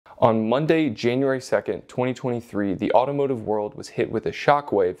On Monday, January 2nd, 2023, the automotive world was hit with a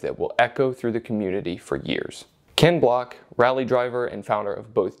shockwave that will echo through the community for years. Ken Block, rally driver and founder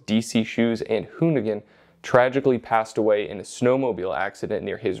of both DC Shoes and Hoonigan, tragically passed away in a snowmobile accident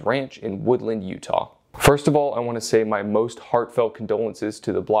near his ranch in Woodland, Utah. First of all, I want to say my most heartfelt condolences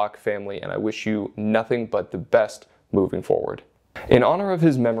to the Block family, and I wish you nothing but the best moving forward. In honor of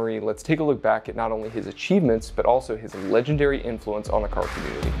his memory, let's take a look back at not only his achievements, but also his legendary influence on the car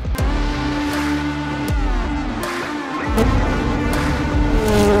community.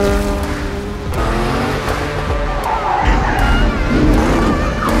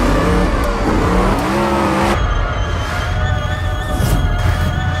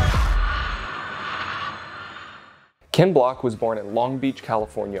 Ken Block was born in Long Beach,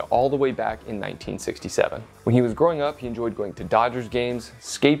 California, all the way back in 1967. When he was growing up, he enjoyed going to Dodgers games,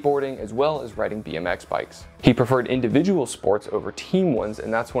 skateboarding, as well as riding BMX bikes. He preferred individual sports over team ones,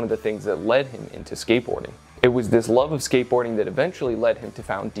 and that's one of the things that led him into skateboarding. It was this love of skateboarding that eventually led him to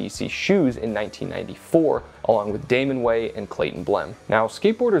found DC Shoes in 1994, along with Damon Way and Clayton Blem. Now,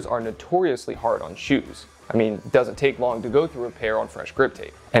 skateboarders are notoriously hard on shoes. I mean, it doesn't take long to go through a pair on fresh grip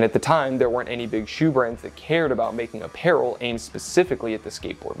tape. And at the time, there weren't any big shoe brands that cared about making apparel aimed specifically at the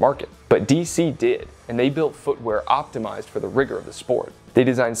skateboard market. But DC did, and they built footwear optimized for the rigor of the sport. They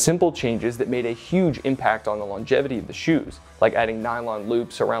designed simple changes that made a huge impact on the longevity of the shoes, like adding nylon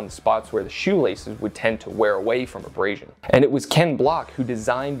loops around the spots where the shoelaces would tend to wear away from abrasion. And it was Ken Block who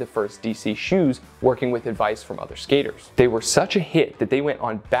designed the first DC shoes, working with advice from other skaters. They were such a hit that they went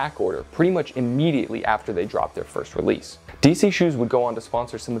on back order pretty much immediately after they dropped their first release. DC Shoes would go on to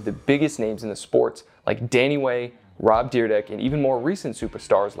sponsor some of the biggest names in the sports, like Danny Way, Rob Dyrdek, and even more recent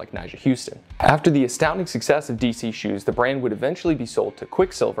superstars like Nyjah Huston. After the astounding success of DC Shoes, the brand would eventually be sold to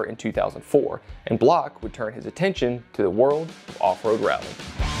Quicksilver in 2004, and Block would turn his attention to the world of off-road rally.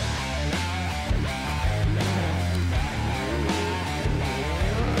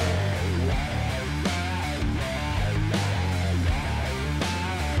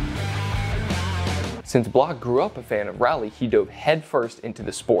 Since Block grew up a fan of rally, he dove headfirst into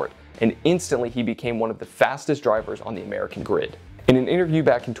the sport, and instantly he became one of the fastest drivers on the American grid. In an interview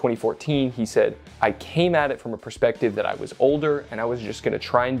back in 2014, he said, "I came at it from a perspective that I was older and I was just going to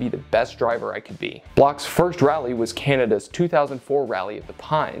try and be the best driver I could be." Block's first rally was Canada's 2004 Rally of the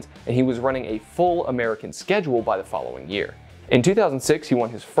Pines, and he was running a full American schedule by the following year. In 2006, he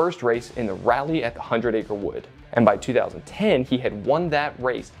won his first race in the Rally at the 100 Acre Wood, and by 2010, he had won that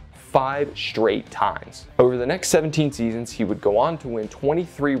race 5 straight times. Over the next 17 seasons, he would go on to win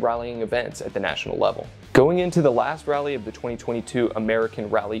 23 rallying events at the national level. Going into the last rally of the 2022 American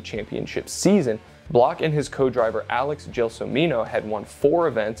Rally Championship season, Block and his co-driver Alex Gelsomino had won 4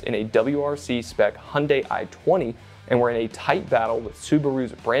 events in a WRC spec Hyundai i20 and were in a tight battle with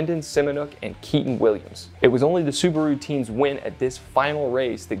Subaru's Brandon Semenuk and Keaton Williams. It was only the Subaru team's win at this final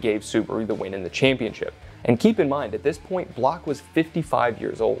race that gave Subaru the win in the championship. And keep in mind, at this point, Block was 55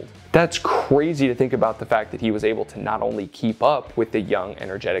 years old. That's crazy to think about the fact that he was able to not only keep up with the young,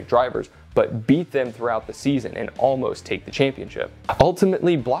 energetic drivers, but beat them throughout the season and almost take the championship.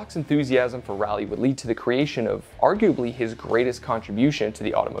 Ultimately, Block's enthusiasm for rally would lead to the creation of arguably his greatest contribution to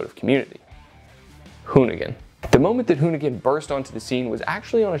the automotive community: Hoonigan. The moment that Hoonigan burst onto the scene was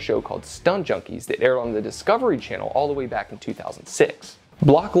actually on a show called Stunt Junkies that aired on the Discovery Channel all the way back in 2006.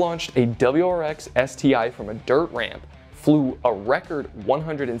 Block launched a WRX STI from a dirt ramp, flew a record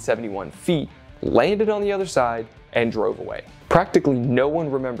 171 feet, landed on the other side, and drove away. Practically no one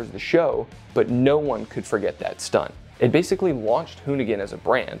remembers the show, but no one could forget that stunt. It basically launched Hoonigan as a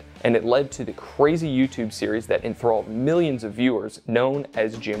brand, and it led to the crazy YouTube series that enthralled millions of viewers known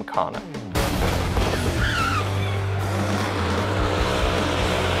as Gymkhana.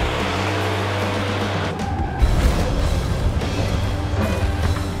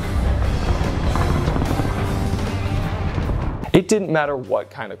 It didn't matter what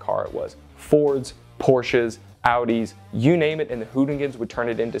kind of car it was. Fords, Porsches, Audis, you name it, and the Hoonigans would turn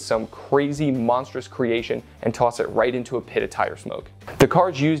it into some crazy, monstrous creation and toss it right into a pit of tire smoke. The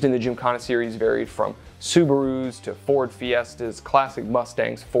cars used in the Gymkhana series varied from Subarus to Ford Fiestas, classic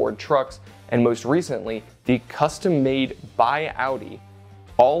Mustangs, Ford trucks, and most recently, the custom-made by Audi,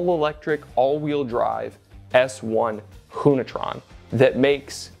 all-electric, all-wheel drive S1 Hoonatron that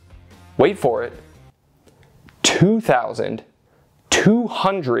makes, wait for it,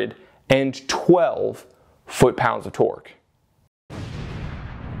 2,212 foot-pounds of torque.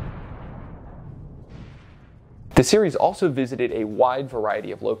 The series also visited a wide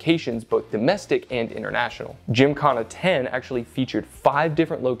variety of locations, both domestic and international. Gymkhana 10 actually featured 5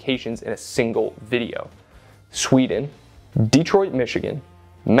 different locations in a single video: Sweden, Detroit, Michigan,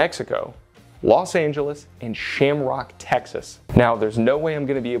 Mexico, Los Angeles, and Shamrock, Texas. Now, there's no way I'm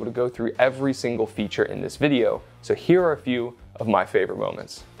gonna be able to go through every single feature in this video, so here are a few of my favorite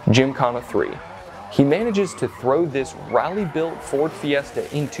moments. Gymkhana 3. He manages to throw this rally-built Ford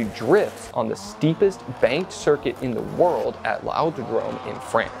Fiesta into drifts on the steepest banked circuit in the world at L'Autodrome in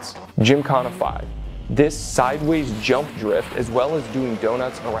France. Gymkhana 5. This sideways jump drift, as well as doing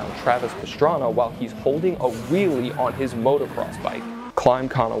donuts around Travis Pastrana while he's holding a wheelie on his motocross bike.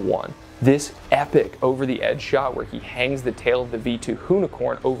 Gymkhana 1. This epic over-the-edge shot where he hangs the tail of the V2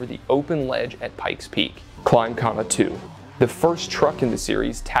 Hoonicorn over the open ledge at Pikes Peak. Gymkhana 2. The first truck in the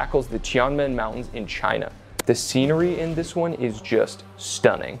series tackles the Tianmen Mountains in China. The scenery in this one is just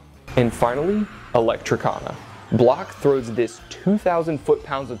stunning. And finally, Electricana. Block throws this 2,000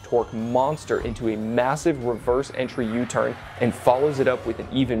 foot-pounds of torque monster into a massive reverse entry U-turn and follows it up with an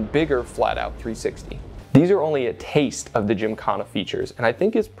even bigger flat-out 360. These are only a taste of the Gymkhana features, and I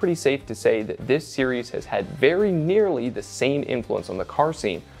think it's pretty safe to say that this series has had very nearly the same influence on the car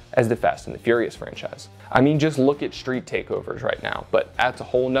scene as the Fast and the Furious franchise. I mean, just look at street takeovers right now, but that's a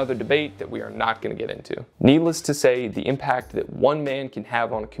whole nother debate that we are not going to get into. Needless to say, the impact that one man can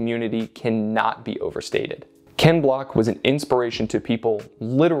have on a community cannot be overstated. Ken Block was an inspiration to people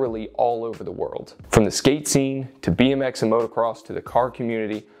literally all over the world. From the skate scene, to BMX and motocross, to the car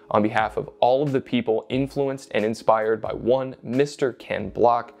community, on behalf of all of the people influenced and inspired by one Mr. Ken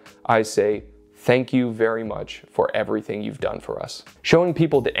Block, I say, thank you very much for everything you've done for us. Showing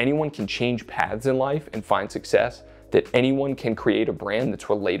people that anyone can change paths in life and find success, that anyone can create a brand that's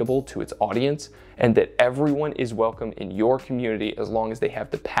relatable to its audience, and that everyone is welcome in your community as long as they have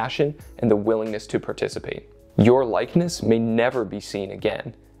the passion and the willingness to participate. Your likeness may never be seen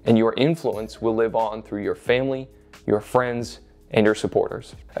again, and your influence will live on through your family, your friends, and your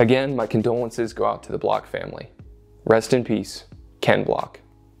supporters. Again, my condolences go out to the Block family. Rest in peace, Ken Block.